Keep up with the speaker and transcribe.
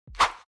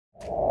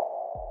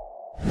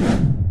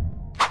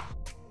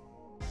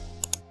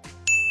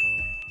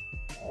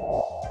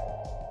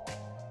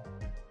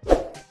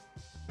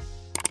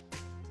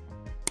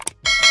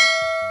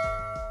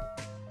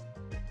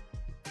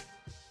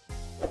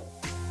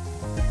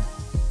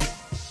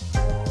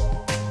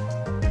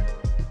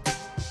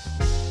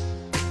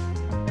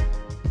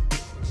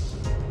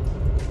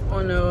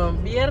on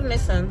Viernes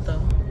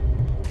Santo,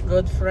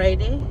 Good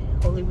Friday,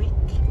 Holy Week,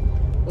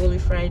 Holy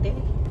Friday,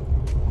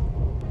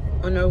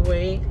 on our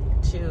way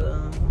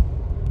to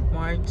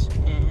Marge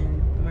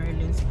and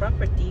Merlin's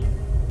property,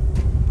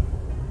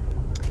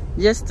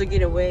 just to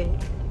get away.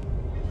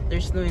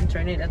 There's no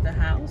internet at the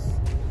house,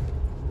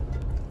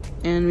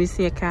 and we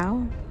see a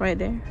cow right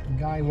there. The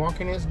guy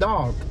walking his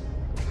dog.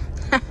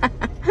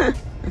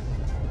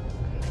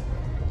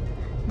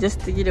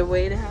 Just to get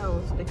away the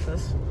house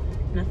because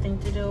nothing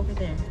to do over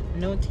there.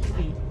 No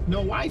TV. No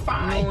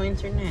Wi-Fi. No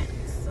internet.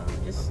 So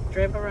just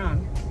drive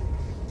around.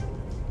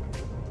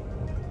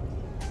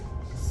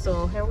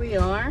 So here we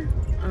are,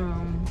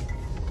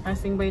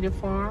 passing by the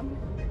farm.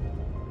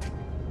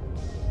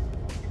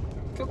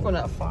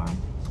 Coconut farm.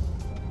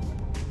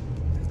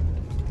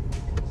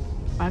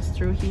 Pass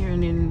through here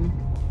and then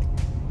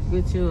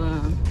go to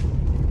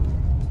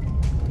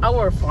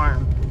our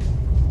farm.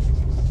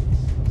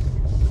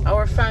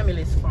 Our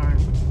family's farm.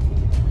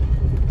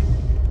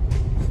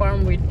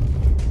 Farm with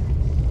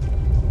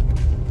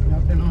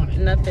nothing on it.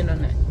 Nothing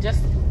on it.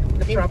 Just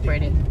the Empty.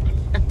 property.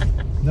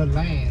 The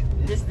land.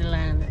 Just the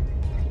land.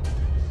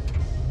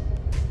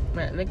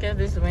 But look at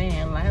this way.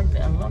 I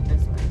love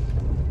this way.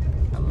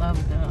 I love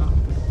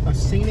A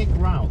scenic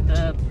route.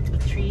 the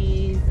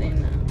trees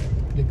and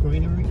the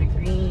greenery. the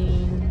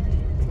green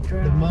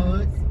grass. The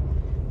mud.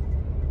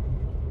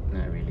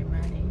 Not really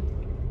muddy.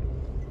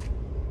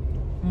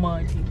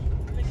 Muddy.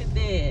 Look at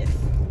this.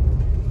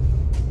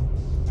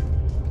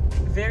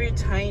 Very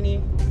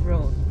tiny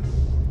road.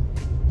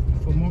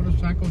 For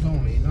motorcycles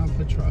only, not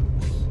for trucks.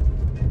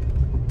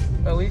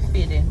 But we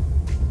fit in.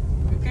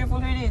 Be careful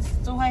with this.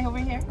 It's too high over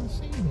here. Let's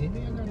see, maybe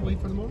I gotta wait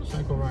for the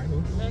motorcycle ride.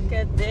 Look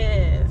at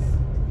this.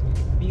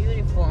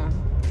 Beautiful.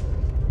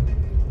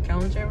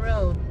 County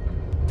Road.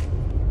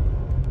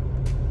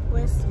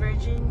 West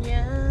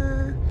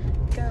Virginia.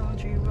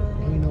 Country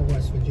Road. We know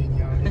West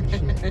Virginia out there.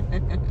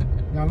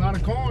 Shit. Got a lot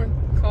of corn.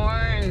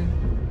 Corn.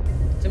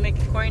 To make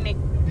a cornic.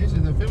 This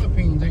is the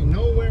Philippines. Ain't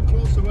nowhere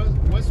close to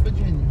West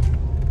Virginia.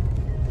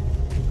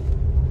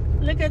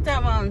 Look at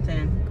that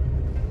mountain.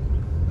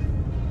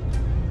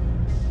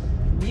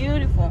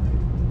 Beautiful.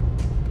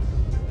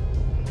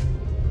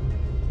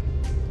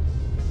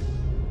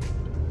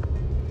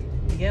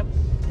 Yep.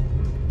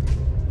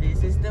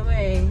 This is the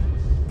way.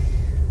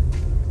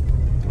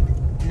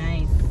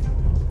 Nice.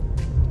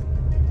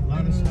 A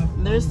lot of stuff.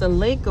 There's a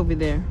lake over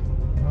there.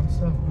 A lot of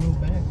stuff grew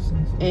back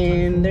since.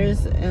 And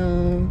there's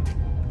a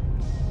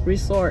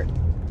resort.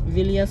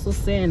 Villa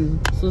Susen.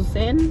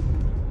 Susen?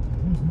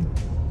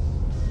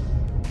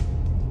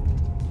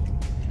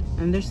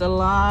 And there's a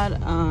lot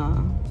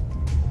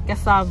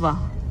cassava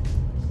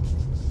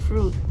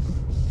fruit.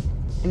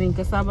 I mean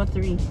cassava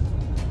tree.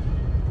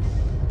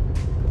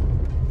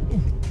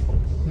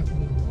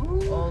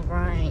 All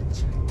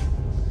right.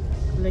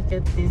 Look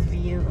at this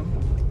view.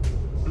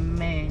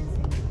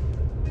 Amazing.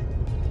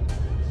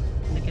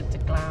 Look at the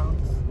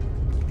clouds.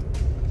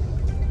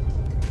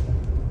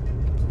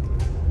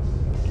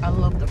 I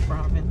love the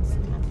province.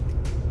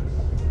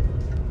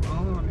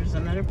 Oh, there's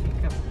another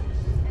pickup.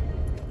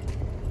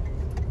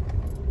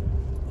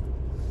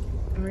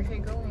 Where's he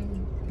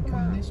going? Come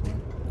on, this way.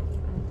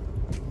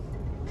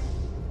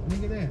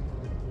 Look at that.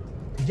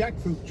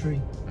 Jackfruit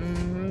tree.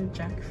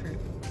 Jackfruit.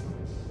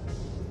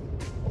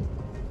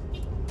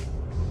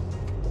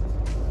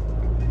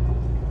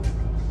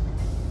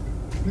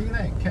 Look at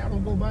that. Cattle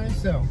go by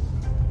itself.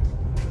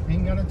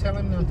 Ain't gotta tell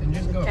him nothing.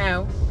 Just go.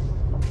 Cow.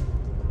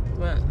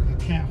 What? A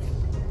calf.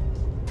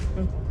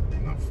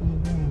 Not full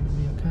grown to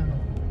be a cow.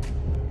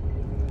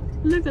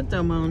 Look at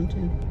the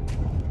mountain.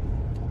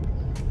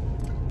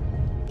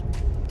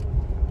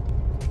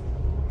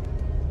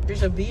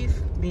 There's a beef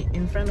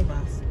in front of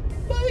us.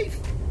 Beef!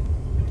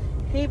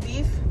 Hey,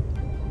 beef.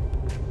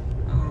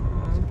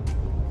 Aww.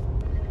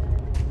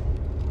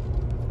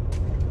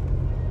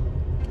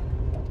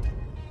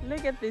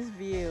 Look at this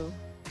view.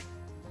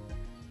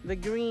 The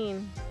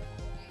green,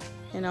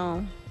 you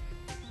know.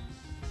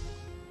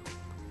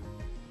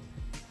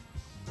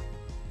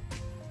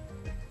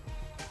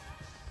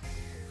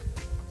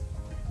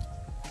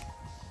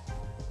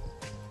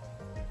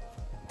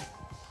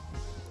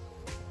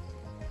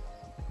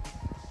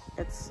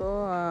 It's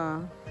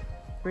so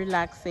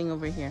relaxing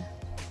over here.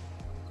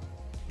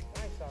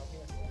 Nice out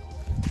here.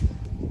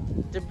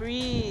 The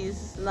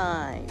breeze is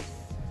nice.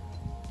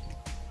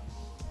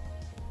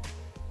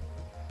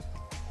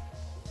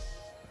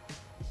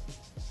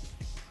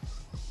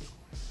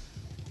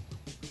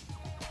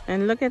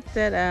 And look at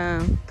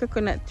that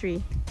coconut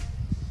tree.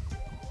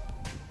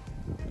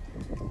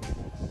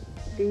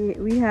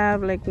 We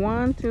have like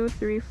 1, 2,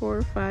 3,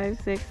 4,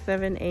 5, 6,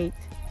 7, 8.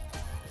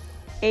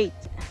 8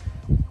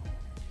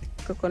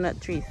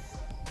 coconut trees.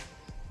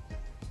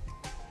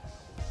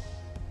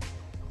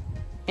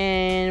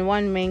 And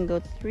 1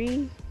 mango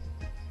tree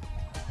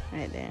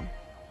right there.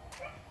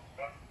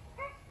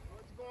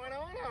 What's going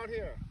on out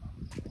here?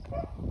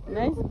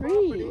 Nice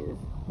breeze.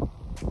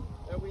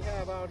 That we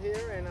have out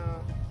here, and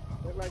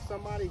look like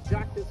somebody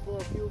jacked us for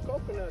a few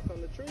coconuts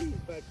on the trees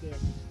back there.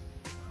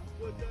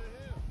 What the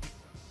hell?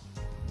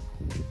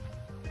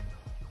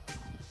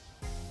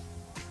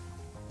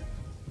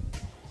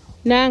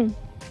 Nang,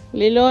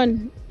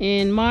 Lilon,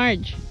 and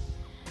Marge.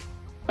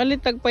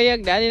 Palitag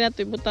payag, dali na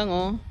ito ibutang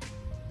oh.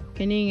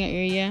 Kini nga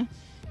area.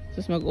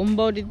 Tapos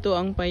mag-umbaw dito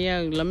ang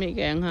payag. Lami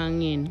kay ang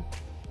hangin.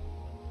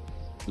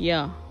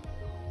 Yeah.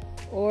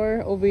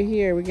 Or over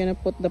here, we're gonna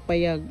put the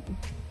payag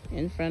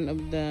in front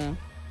of the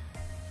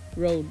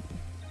road.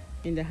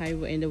 In the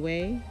highway, in the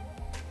way.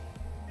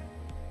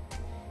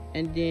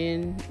 And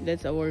then,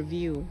 that's our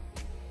view.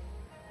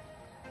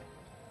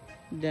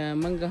 The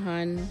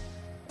manggahan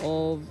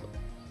of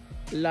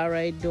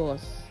Laray 2,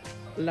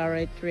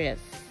 Laray 3.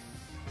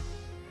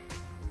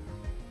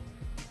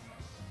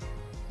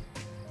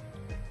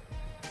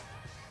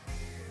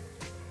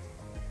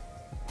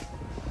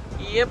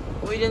 Yep,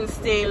 we didn't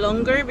stay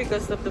longer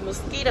because of the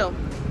mosquito.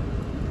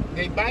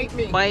 They bite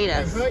me. Bite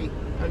us. I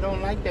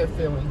don't like that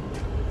feeling.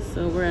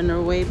 So we're on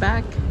our way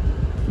back.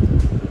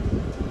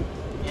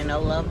 And I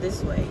love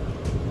this way.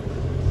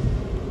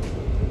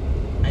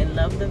 I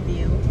love the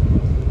view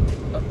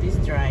of this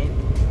drive.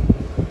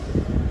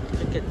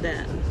 Look at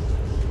that.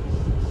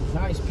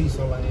 Nice piece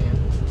of land.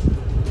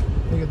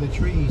 Look at the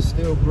trees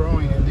still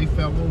growing and they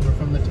fell over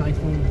from the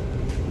typhoon.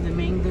 The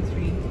mango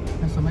tree.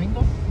 That's a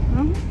mango?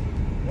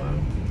 Mm-hmm. Wow.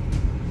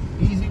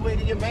 Easy way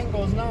to get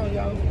mangoes now,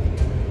 y'all.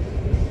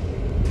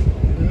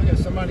 Look at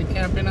somebody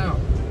camping out.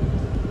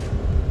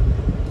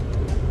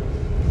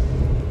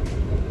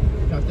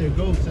 Got their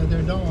goats and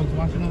their dogs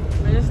watching out.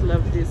 I just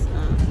love this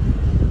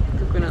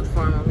coconut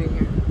farm over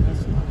here.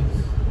 That's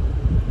nice.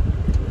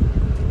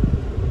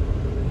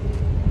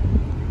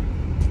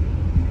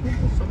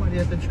 There's somebody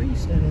at the tree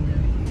standing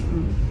there.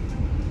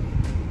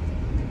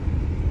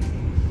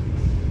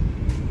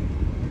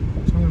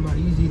 Talking about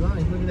easy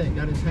life. Look at that.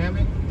 Got his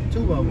hammock.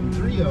 2 of them,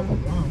 3 of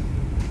them. Wow.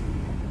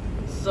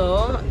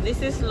 So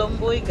this is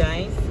Lomboy,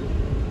 guys.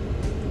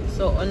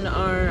 So on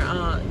our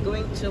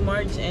going to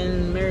Marge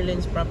and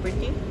Marilyn's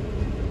property,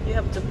 you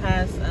have to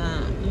pass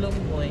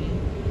Lomboy,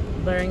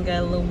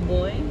 Barangay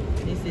Lomboy.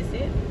 This is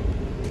it.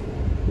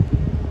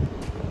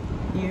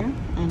 Here,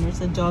 and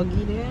there's a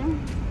doggy there.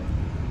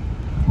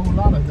 A whole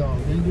lot of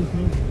dogs. They just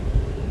move.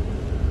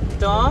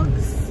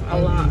 Dogs, a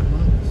lot.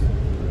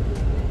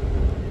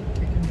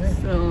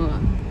 So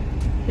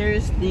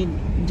here's the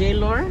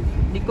Jailor.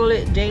 They call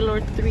it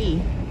Jailor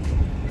 3.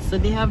 So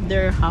they have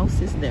their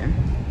houses there.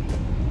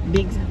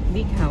 Big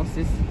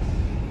houses.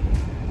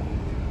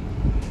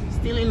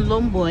 Still in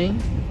Lomboy.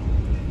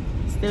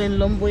 Still in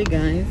Lomboy,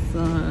 guys.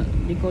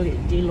 They call it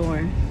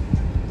Jailor.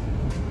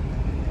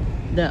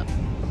 The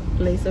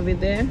place over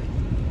there.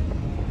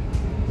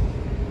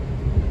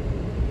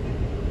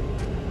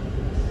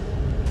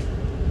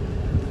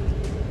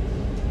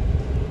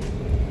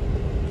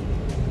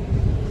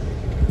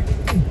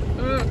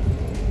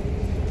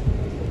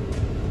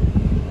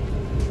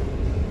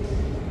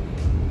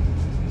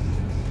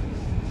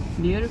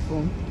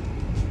 Beautiful.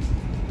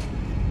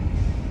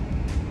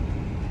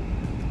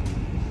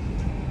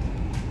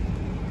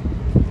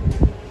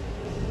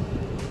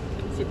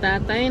 Si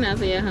tatay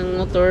nasa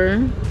iyang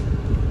motor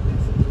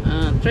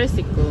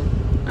tricycle,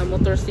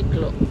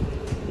 motorsiklo.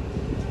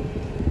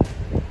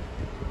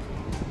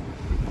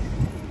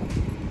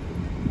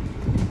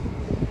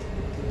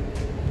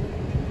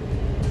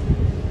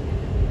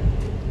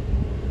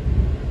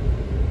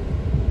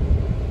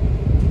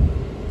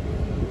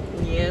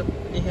 Yep,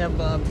 they have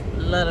a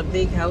lot of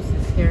big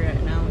houses here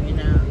right now in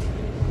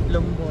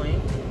Lomboy.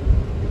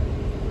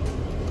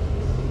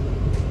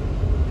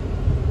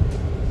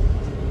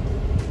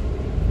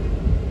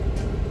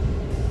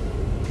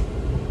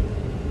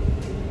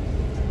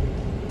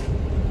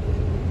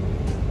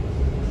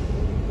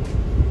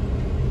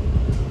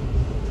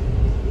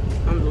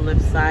 On the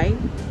left side,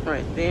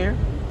 right there.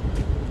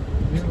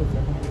 Beautiful.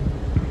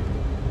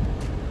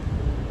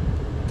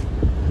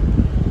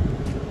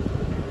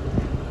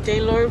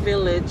 Jailor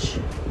Village.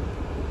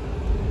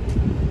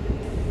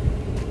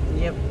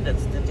 Yep,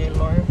 that's the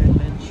Jailor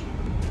Village.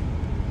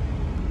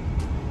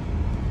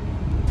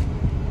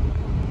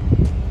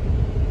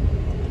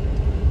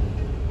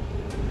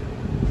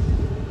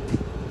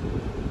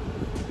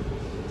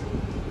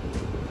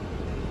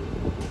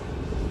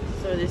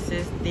 So this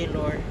is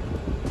Jailor.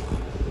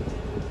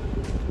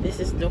 This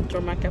is Dr.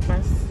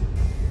 Macapa's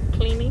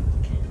clinic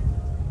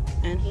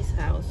and his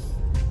house.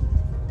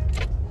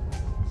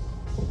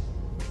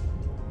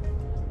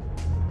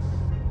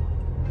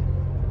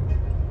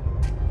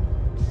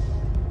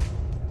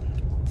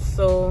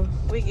 So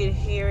we get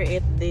here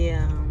at the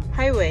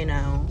highway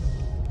now.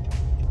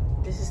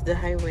 This is the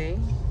highway.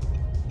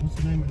 What's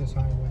the name of this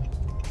highway?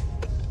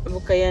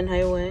 Abukayan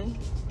Highway.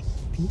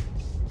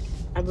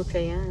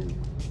 Abukayan.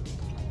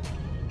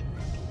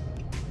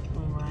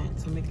 Alright,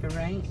 so make a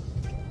right.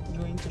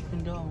 Going to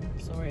Condom.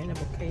 So we're in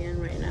Abukayan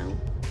right now.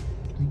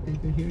 Think they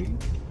can hear you?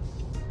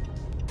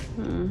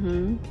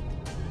 Mm-hmm.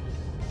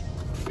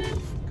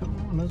 Come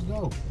on, let's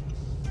go.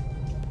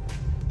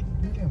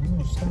 Yeah, we're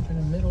gonna stop in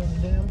the middle of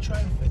the damn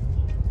traffic.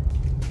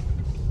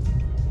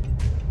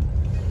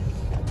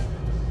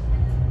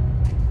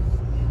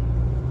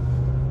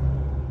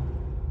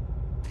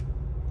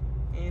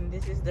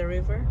 the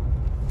river.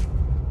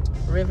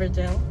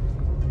 Riverdale.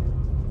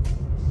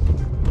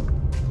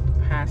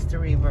 Past the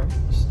river.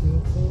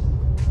 Still full.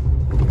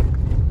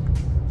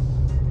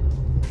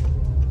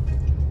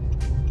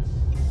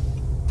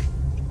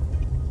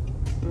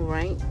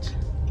 Right.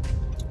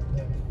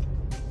 Yeah.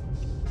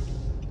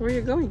 Where are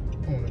you going?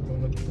 I want to go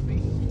look at the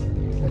beach.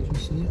 Let you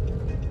see it.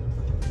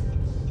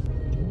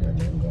 We got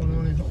nothing going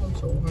on at home,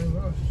 so why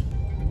rush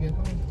to get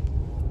home?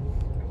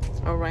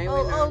 All right.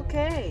 Oh,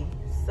 okay.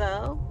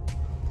 So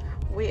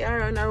we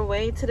are on our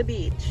way to the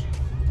beach.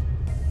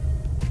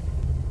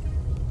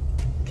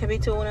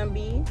 Kabituna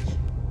Beach.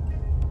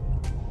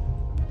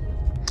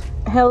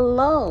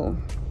 Hello.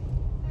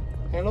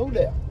 Hello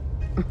there.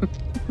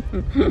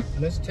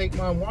 Let's take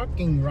my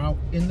walking route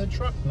in the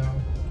truck now.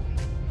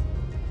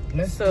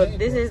 So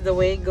this is the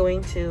way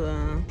going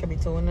to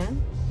Kabituna.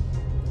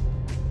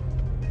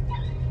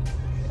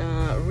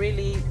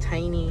 Really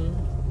tiny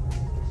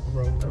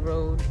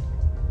road.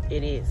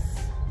 It is.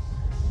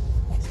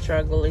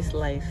 Struggle is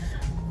life.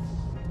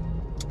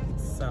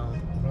 So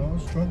no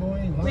struggle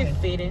ain't life. We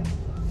fit it.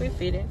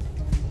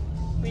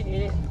 We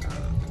did it.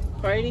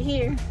 Party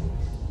here.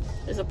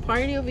 There's a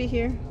party over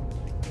here.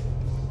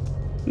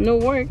 No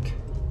work.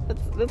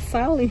 That's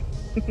Sally.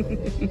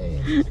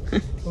 Hey.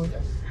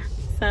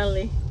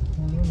 Sally.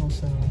 Oh, no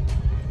Sally.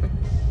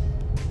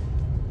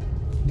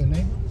 Your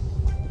name?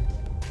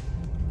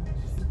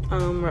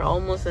 We're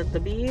almost at the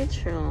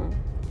beach.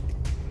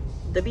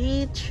 The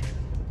beach.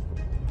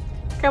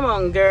 Come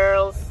on,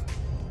 girls.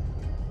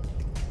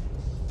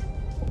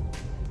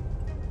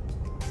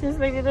 Seems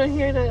like you don't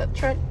hear the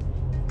truck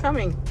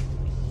coming.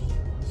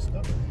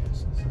 Stubborn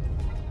asses.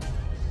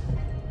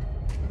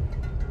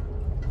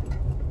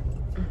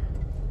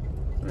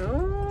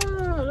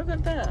 Oh, look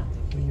at that.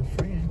 With your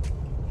friend.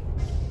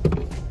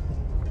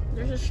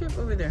 There's a ship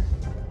over there.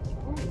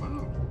 Oh,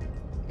 wow.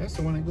 That's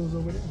the one that goes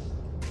over there.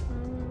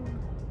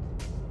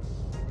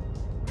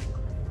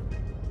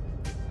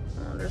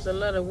 Oh, there's a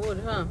lot of wood,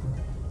 huh?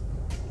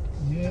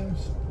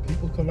 Yes.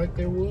 People collect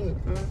their wood.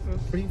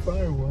 Free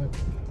firewood.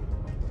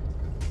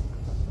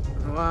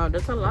 Wow,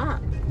 that's a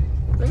lot.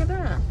 Look at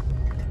that.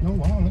 No,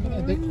 wow, look at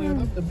that. They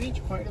cleared up the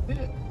beach quite a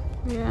bit.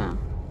 Yeah.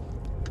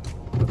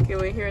 Okay,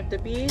 we're here at the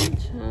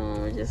beach.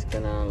 We're just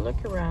gonna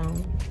look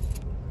around.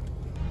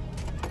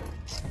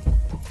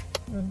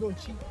 Let's go,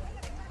 cheap.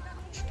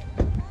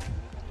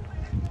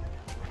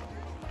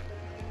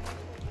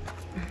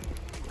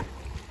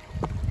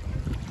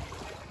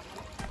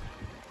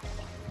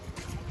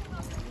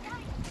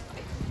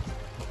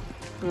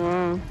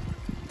 Wow.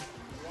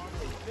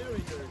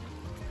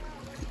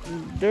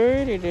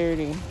 Dirty,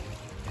 dirty.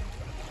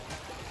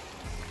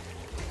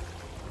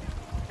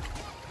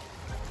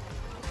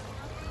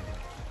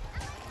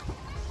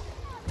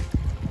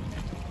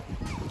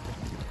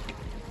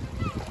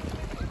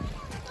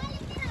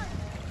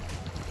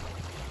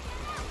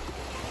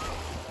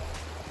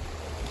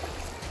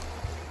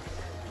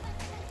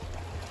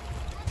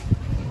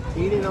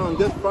 Eating on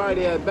Good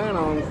Friday at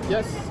Banon's.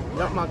 Yes,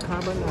 got my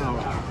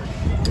carbonara.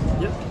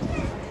 Yep.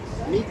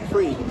 Meat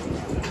free.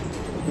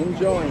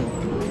 Enjoying.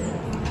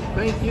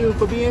 Thank you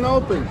for being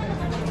open.